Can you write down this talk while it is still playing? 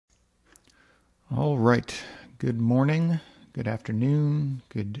All right. Good morning, good afternoon,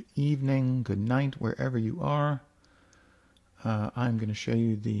 good evening, good night, wherever you are. I'm going to show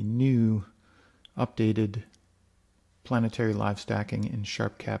you the new updated Planetary Live Stacking in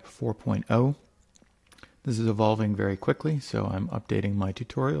SharpCap 4.0. This is evolving very quickly, so I'm updating my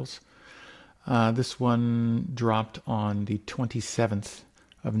tutorials. This one dropped on the 27th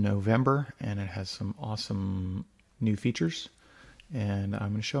of November, and it has some awesome new features, and I'm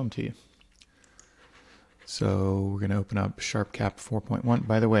going to show them to you. So we're going to open up SharpCap 4.1.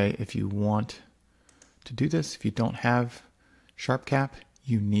 By the way, if you want to do this, if you don't have SharpCap,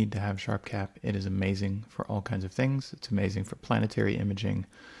 you need to have SharpCap. It is amazing for all kinds of things. It's amazing for planetary imaging,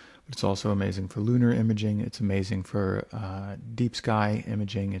 but it's also amazing for lunar imaging. It's amazing for deep sky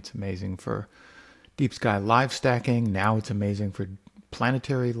imaging. It's amazing for deep sky live stacking. Now it's amazing for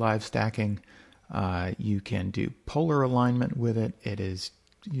planetary live stacking. You can do polar alignment with it. It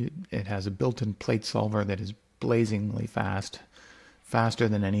has a built-in plate solver that is blazingly fast, faster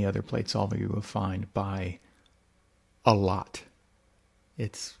than any other plate solver you will find by a lot.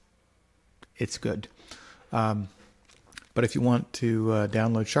 It's good. But if you want to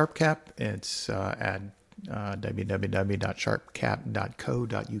download SharpCap, it's at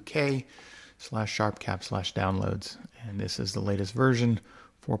www.sharpcap.co.uk/SharpCap/downloads. And this is the latest version,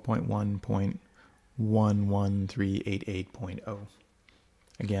 4.1.11388.0.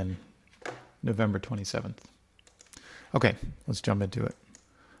 Again, November 27th. Okay, let's jump into it.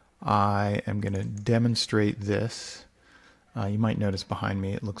 I am going to demonstrate this. You might notice behind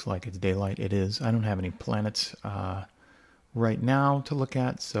me it looks like it's daylight. It is. I don't have any planets right now to look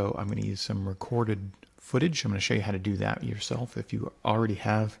at, so I'm going to use some recorded footage. I'm going to show you how to do that yourself. If you already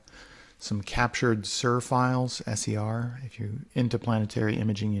have some captured SIR files, SER, if you're into planetary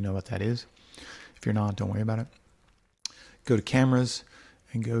imaging, you know what that is. If you're not, don't worry about it. Go to Cameras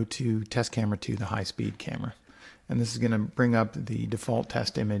and go to Test Camera 2, the high-speed camera. And this is going to bring up the default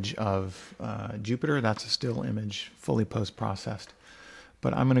test image of Jupiter. That's a still image, fully post-processed.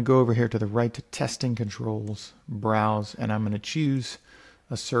 But I'm going to go over here to the right to Testing Controls, Browse, and I'm going to choose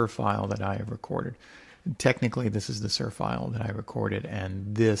a SIR file that I have recorded. Technically, this is the SIR file that I recorded,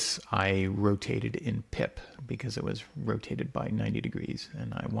 and this I rotated in pip because it was rotated by 90 degrees,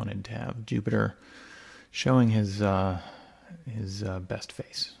 and I wanted to have Jupiter showing his best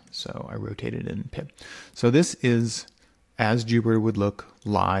face. So I rotated it in pip. So this is as Jupiter would look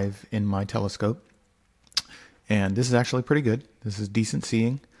live in my telescope. And this is actually pretty good. This is decent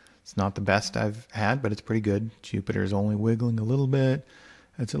seeing. It's not the best I've had, but it's pretty good. Jupiter is only wiggling a little bit.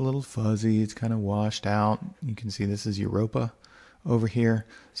 It's a little fuzzy. It's kind of washed out. You can see this is Europa over here.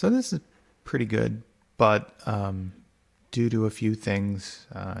 So this is pretty good, but due to a few things,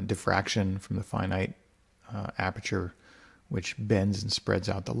 diffraction from the finite aperture, which bends and spreads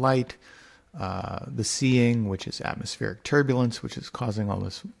out the light, the seeing, which is atmospheric turbulence, which is causing all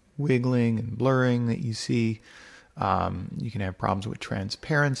this wiggling and blurring that you see. You can have problems with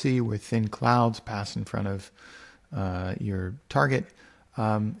transparency, where thin clouds pass in front of your target.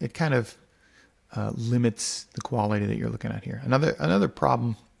 It kind of limits the quality that you're looking at here. Another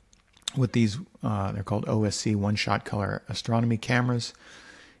problem with these, they're called OSC, one-shot color astronomy cameras,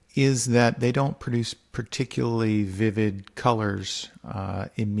 is that they don't produce particularly vivid colors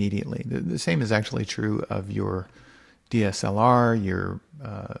immediately. The same is actually true of your DSLR,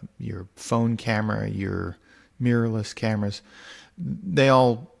 your phone camera, your mirrorless cameras. They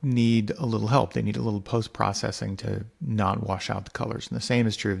all need a little help. They need a little post-processing to not wash out the colors. And the same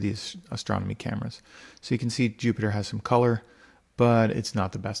is true of these astronomy cameras. So you can see Jupiter has some color, but it's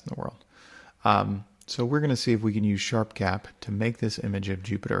not the best in the world. So we're going to see if we can use SharpCap to make this image of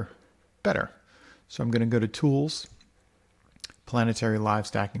Jupiter better. So I'm going to go to Tools, Planetary Live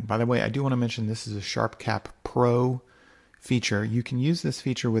Stacking. By the way, I do want to mention this is a SharpCap Pro feature. You can use this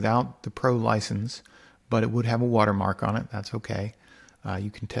feature without the Pro license, but it would have a watermark on it. That's okay.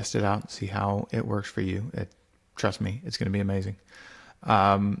 You can test it out and see how it works for you. Trust me, it's going to be amazing.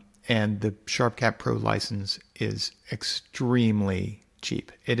 And the SharpCap Pro license is extremely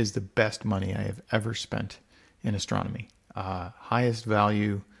cheap. It is the best money I have ever spent in astronomy. Highest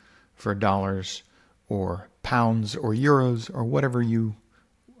value for dollars or pounds or euros or whatever you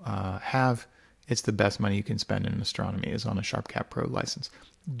have. It's the best money you can spend in astronomy is on a SharpCap Pro license,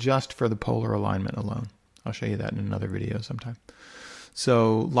 just for the polar alignment alone. I'll show you that in another video sometime.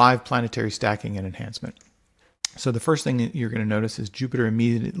 So live planetary stacking and enhancement. So the first thing that you're going to notice is Jupiter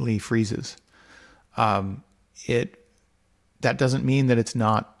immediately freezes. That doesn't mean that it's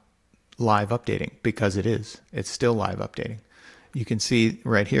not live updating, because it is. It's still live updating. You can see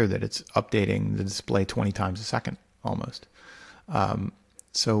right here that it's updating the display 20 times a second almost.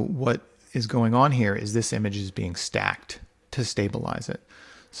 So what is going on here is this image is being stacked to stabilize it.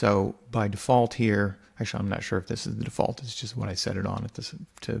 So by default here, actually I'm not sure if this is the default, it's just what I set it on at this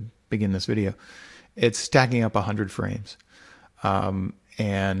to begin this video. It's stacking up 100 frames.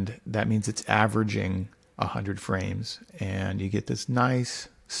 And that means it's averaging 100 frames, and you get this nice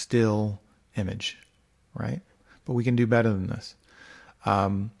still image, right? But we can do better than this.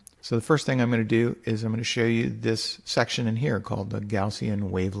 So the first thing I'm going to do is I'm going to show you this section in here called the Gaussian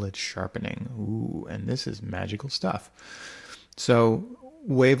wavelet sharpening. Ooh, and this is magical stuff. So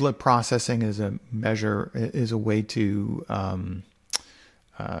wavelet processing is a way to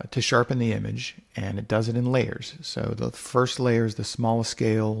sharpen the image, and it does it in layers. So the first layer is the smallest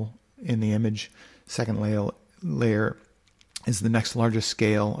scale in the image. Second layer is the next largest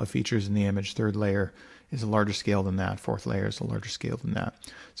scale of features in the image. Third layer is a larger scale than that. Fourth layer is a larger scale than that.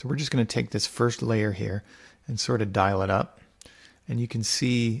 So we're just going to take this first layer here and sort of dial it up. And you can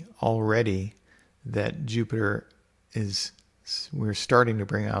see already that Jupiter is, we're starting to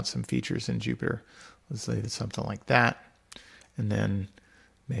bring out some features in Jupiter. Let's say it's something like that. And then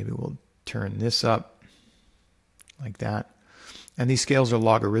maybe we'll turn this up like that. And these scales are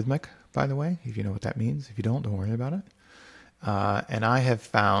logarithmic, by the way, if you know what that means. If you don't worry about it. And I have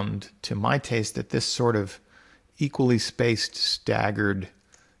found, to my taste, that this sort of equally spaced, staggered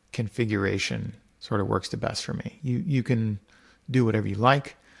configuration sort of works the best for me. You can do whatever you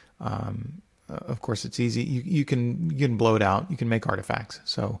like. Of course, it's easy. You can blow it out. You can make artifacts.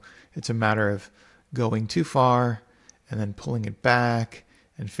 So it's a matter of going too far and then pulling it back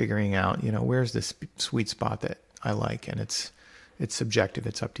and figuring out, you know, where's this sweet spot that I like. And it's subjective.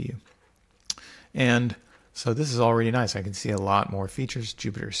 It's up to you. And so this is already nice. I can see a lot more features.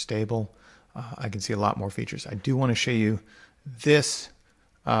 Jupiter is stable. I can see a lot more features. I do want to show you this.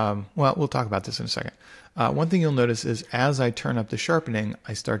 Well, we'll talk about this in a second. One thing you'll notice is as I turn up the sharpening,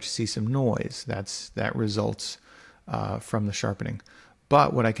 I start to see some noise. That results from the sharpening.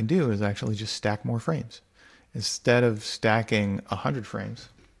 But what I can do is actually just stack more frames. Instead of stacking 100 frames,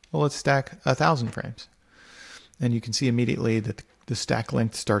 well, let's stack 1,000 frames. And you can see immediately that the stack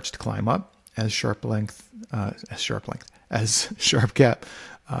length starts to climb up as SharpCap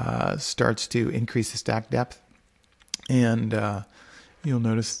starts to increase the stack depth. And you'll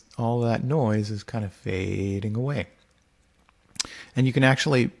notice all that noise is kind of fading away. And you can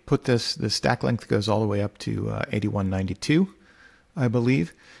actually put the stack length goes all the way up to 8192, I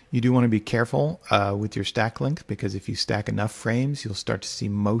believe. You do want to be careful with your stack length, because if you stack enough frames, you'll start to see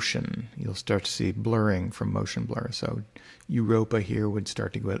motion. You'll start to see blurring from motion blur. So Europa here would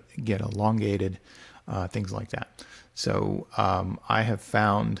start to get elongated, things like that. So I have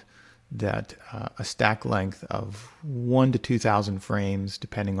found that a stack length of 1 to 2,000 frames,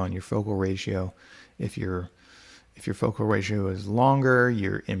 depending on your focal ratio, if your focal ratio is longer,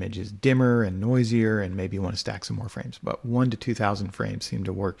 your image is dimmer and noisier, and maybe you want to stack some more frames. But 1 to 2,000 frames seem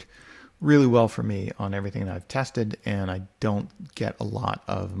to work really well for me on everything that I've tested, and I don't get a lot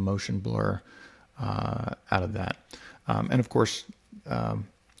of motion blur out of that. And of course,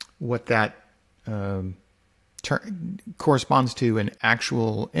 what that corresponds to in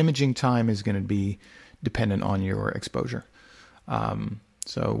actual imaging time is going to be dependent on your exposure.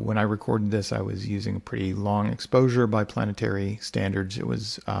 So when I recorded this, I was using a pretty long exposure by planetary standards. It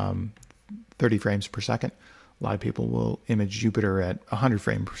was 30 frames per second. A lot of people will image Jupiter at 100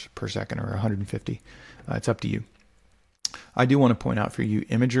 frames per second or 150. It's up to you. I do want to point out for you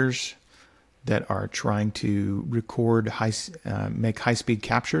imagers that are trying to record make high-speed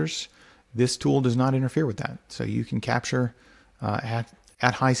captures, this tool does not interfere with that. So you can capture at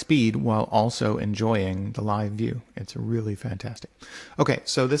high speed while also enjoying the live view. It's really fantastic. Okay,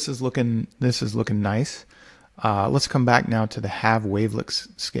 so this is looking nice. Let's come back now to the half wavelet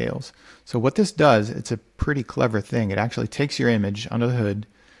scales. So what this does, it's a pretty clever thing. It actually takes your image under the hood,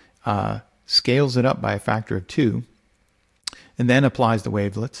 scales it up by a factor of 2, and then applies the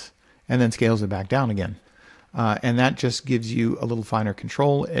wavelets, and then scales it back down again. And that just gives you a little finer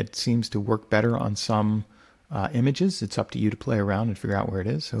control. It seems to work better on some images. It's up to you to play around and figure out where it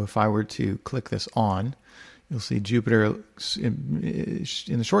is. So if I were to click this on, you'll see Jupiter in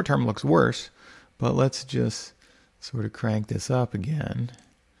the short term looks worse, but let's just sort of crank this up again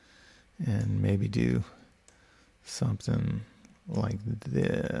and maybe do something like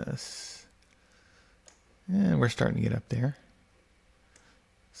this. And we're starting to get up there.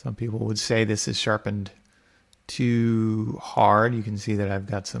 Some people would say this is sharpened too hard. You can see that I've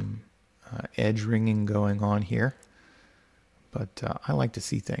got some edge ringing going on here, but I like to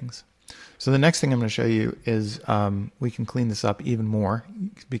see things. So the next thing I'm going to show you is we can clean this up even more,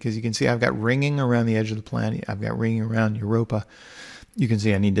 because you can see I've got ringing around the edge of the planet. I've got ringing around Europa. You can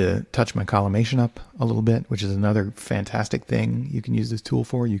see I need to touch my collimation up a little bit, which is another fantastic thing you can use this tool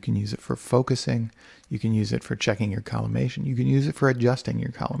for. You can use it for focusing. You can use it for checking your collimation. You can use it for adjusting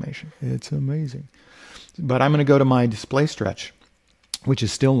your collimation. It's amazing. But I'm going to go to my display stretch, which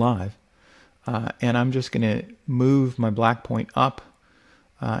is still live. And I'm just going to move my black point up.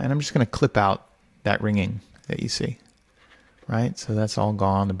 And I'm just going to clip out that ringing that you see. Right? So that's all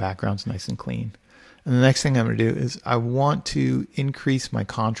gone. The background's nice and clean. And the next thing I'm going to do is I want to increase my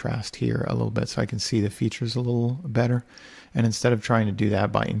contrast here a little bit so I can see the features a little better. And instead of trying to do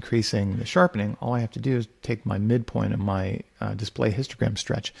that by increasing the sharpening, all I have to do is take my midpoint of my display histogram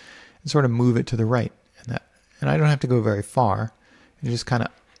stretch and sort of move it to the right. And I don't have to go very far. It just kind of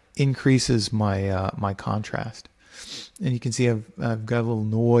increases my my contrast. And you can see I've got a little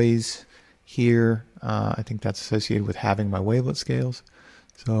noise here. I think that's associated with having my wavelet scales.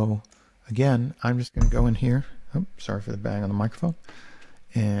 So again, I'm just going to go in here. Oh, sorry for the bang on the microphone.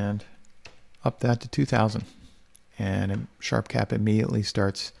 And up that to 2000. And SharpCap immediately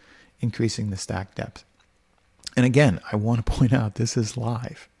starts increasing the stack depth. And again, I want to point out this is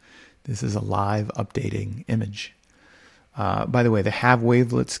live. This is a live updating image. By the way, the have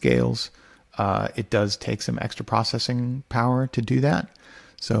wavelet scales, it does take some extra processing power to do that.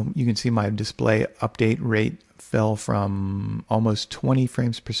 So you can see my display update rate fell from almost 20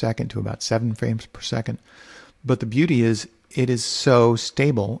 frames per second to about 7 frames per second. But the beauty is it is so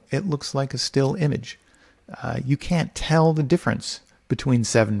stable, it looks like a still image. You can't tell the difference between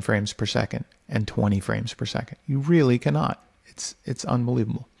 7 frames per second and 20 frames per second. You really cannot. It's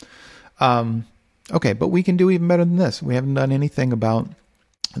unbelievable. Okay, but we can do even better than this. We haven't done anything about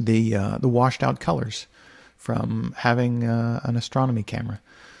the washed out colors from having an astronomy camera.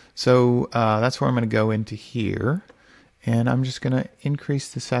 So that's where I'm going to go into here, and I'm just going to increase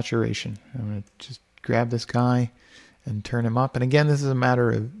the saturation. I'm going to just grab this guy and turn him up. And again, this is a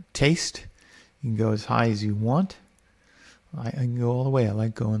matter of taste. You can go as high as you want. I can go all the way. I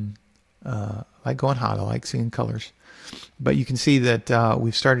like going hot. I like seeing colors. But you can see that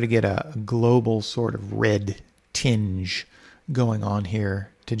we've started to get a global sort of red tinge going on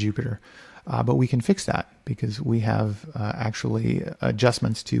here to Jupiter. But we can fix that because we have actually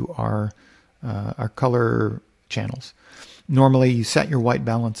adjustments to our color channels. Normally, you set your white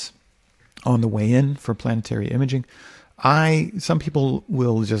balance on the way in for planetary imaging. Some people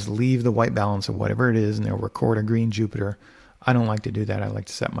will just leave the white balance of whatever it is and they'll record a green Jupiter. I don't like to do that. I like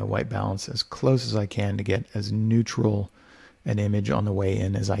to set my white balance as close as I can to get as neutral an image on the way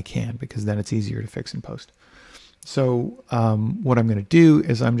in as I can, because then it's easier to fix in post. So what I'm going to do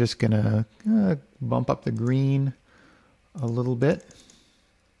is I'm just going to bump up the green a little bit.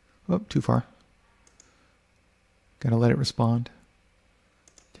 Oh, too far. Got to let it respond.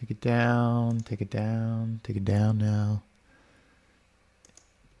 Take it down, take it down, take it down now.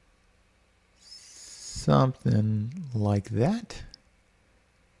 Something like that.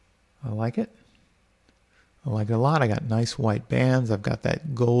 I like it. I like it a lot. I got nice white bands. I've got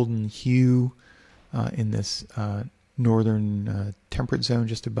that golden hue in this northern temperate zone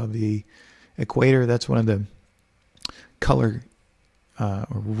just above the equator. That's one of the color or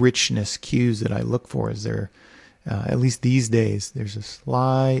richness cues that I look for. Is there, at least these days, there's a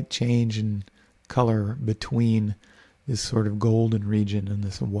slight change in color between this sort of golden region and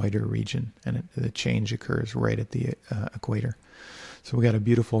this whiter region, and the change occurs right at the equator. So we got a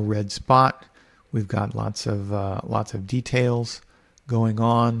beautiful red spot. We've got lots of details going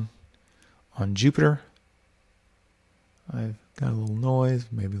on Jupiter. I've got a little noise,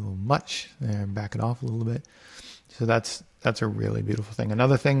 maybe a little much. There, back it off a little bit. So that's a really beautiful thing.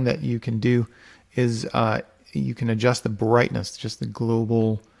 Another thing that you can do is you can adjust the brightness, just the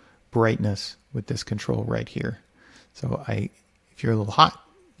global brightness with this control right here. So if you're a little hot,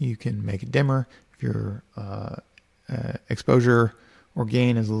 you can make it dimmer. If your exposure or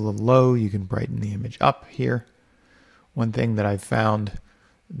gain is a little low, you can brighten the image up here. One thing that I've found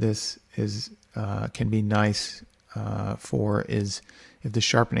this is can be nice for is if the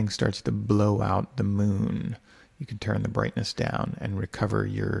sharpening starts to blow out the moon, you can turn the brightness down and recover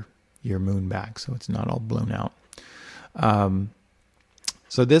your moon back so it's not all blown out.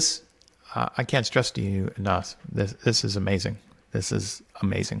 So this, I can't stress to you enough, this is amazing. This is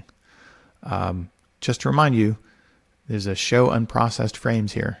amazing. Just to remind you, there's a show unprocessed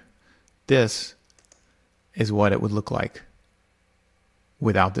frames here. This is what it would look like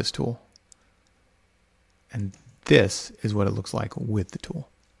without this tool. And this is what it looks like with the tool.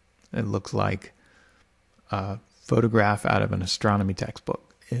 It looks like a photograph out of an astronomy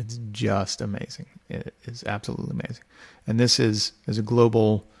textbook. It's just amazing. It is absolutely amazing. And this is a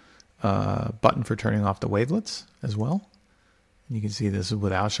global button for turning off the wavelets as well. You can see this is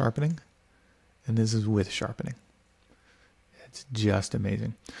without sharpening, and this is with sharpening. It's just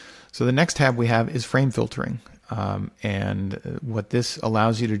amazing. So the next tab we have is frame filtering. And what this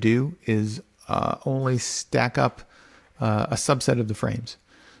allows you to do is only stack up a subset of the frames.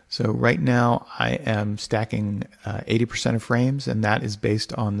 So right now I am stacking 80% of frames, and that is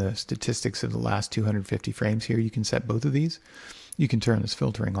based on the statistics of the last 250 frames here. You can set both of these. You can turn this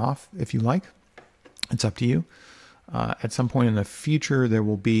filtering off if you like. It's up to you. At some point in the future, there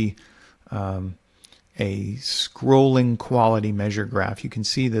will be a scrolling quality measure graph. You can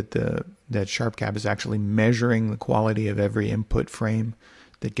see that that SharpCap is actually measuring the quality of every input frame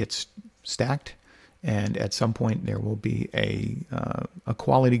that gets stacked. And at some point there will be a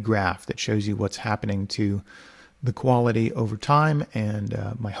quality graph that shows you what's happening to the quality over time.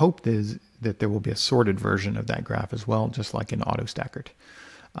 And my hope is that there will be a sorted version of that graph as well, just like in AutoStackered.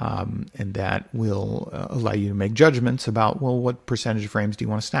 And that will allow you to make judgments about, well, what percentage of frames do you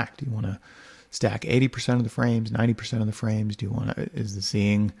want to stack? Do you want to stack 80% of the frames, 90% of the frames? Do you want to, is the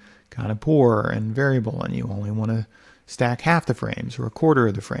seeing kind of poor and variable, and you only want to stack half the frames, or a quarter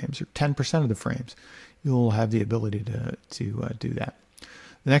of the frames, or 10% of the frames? You'll have the ability to do that.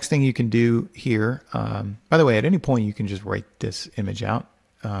 The next thing you can do here, by the way, at any point you can just write this image out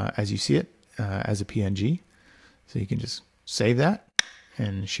as you see it as a PNG. So you can just save that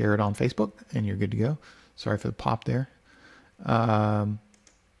and share it on Facebook, and you're good to go. Sorry for the pop there.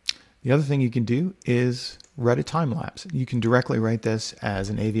 The other thing you can do is write a time lapse. You can directly write this as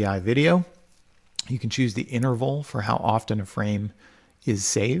an AVI video. You can choose the interval for how often a frame is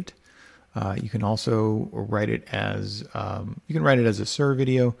saved. You can also write it as a SIR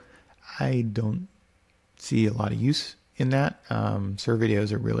video. I don't see a lot of use in that. SIR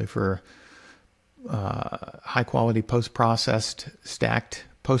videos are really for high quality post-processed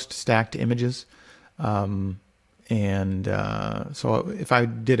post-stacked images. So if I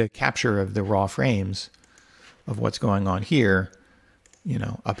did a capture of the raw frames of what's going on here,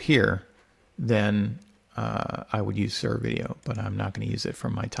 up here, then I would use SIR video, but I'm not going to use it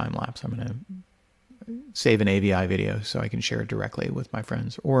from my time lapse. I'm going to save an AVI video so I can share it directly with my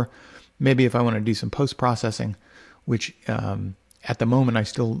friends. Or maybe if I want to do some post-processing, which at the moment I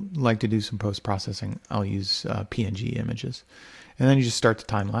still like to do some post-processing, I'll use PNG images. And then you just start the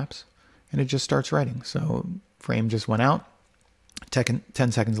time lapse, and it just starts writing. So frame just went out.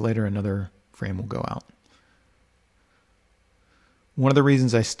 10 seconds later, another frame will go out. One of the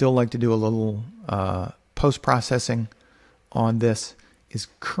reasons I still like to do a little post-processing on this is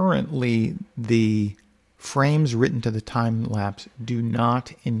currently the frames written to the time lapse do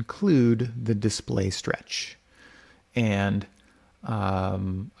not include the display stretch. And I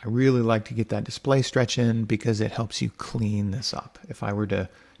really like to get that display stretch in because it helps you clean this up. If I were to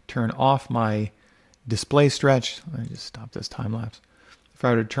turn off my display stretch, let me just stop this time lapse. If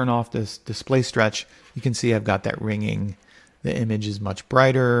I were to turn off this display stretch, you can see I've got that ringing. The image is much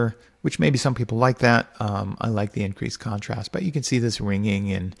brighter, which maybe some people like that. I like the increased contrast, but you can see this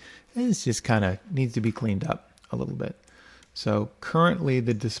ringing, and it's just kind of needs to be cleaned up a little bit. So currently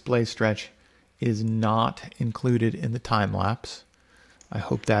the display stretch is not included in the time lapse. I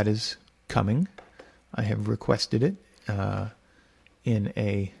hope that is coming. I have requested it in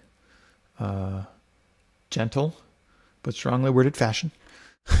a gentle but strongly worded fashion.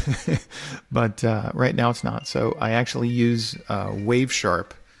 But right now it's not. So I actually use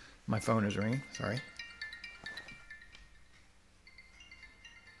WaveSharp. My phone is ringing, sorry.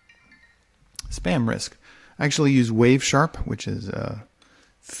 Spam risk. I actually use WaveSharp, which is a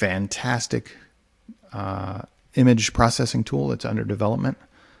fantastic image processing tool. It's under development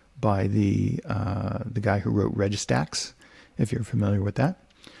by the guy who wrote Registax, if you're familiar with that.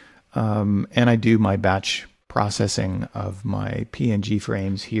 And I do my batch processing of my PNG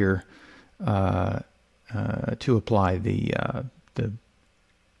frames here to apply the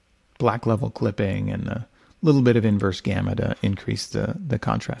black level clipping and a little bit of inverse gamma to increase the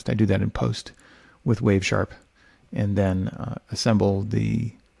contrast. I do that in post with WaveSharp, and then assemble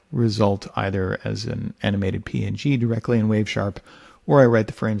the result either as an animated PNG directly in WaveSharp, or I write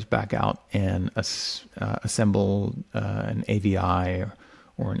the frames back out and assemble an AVI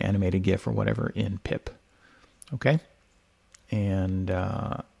or an animated GIF or whatever in pip. Okay, and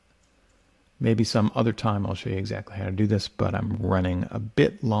maybe some other time I'll show you exactly how to do this, but I'm running a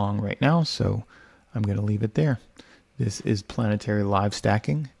bit long right now, so I'm going to leave it there. This is Planetary Live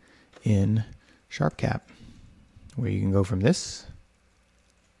Stacking in SharpCap, where you can go from this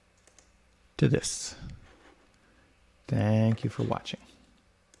to this. Thank you for watching.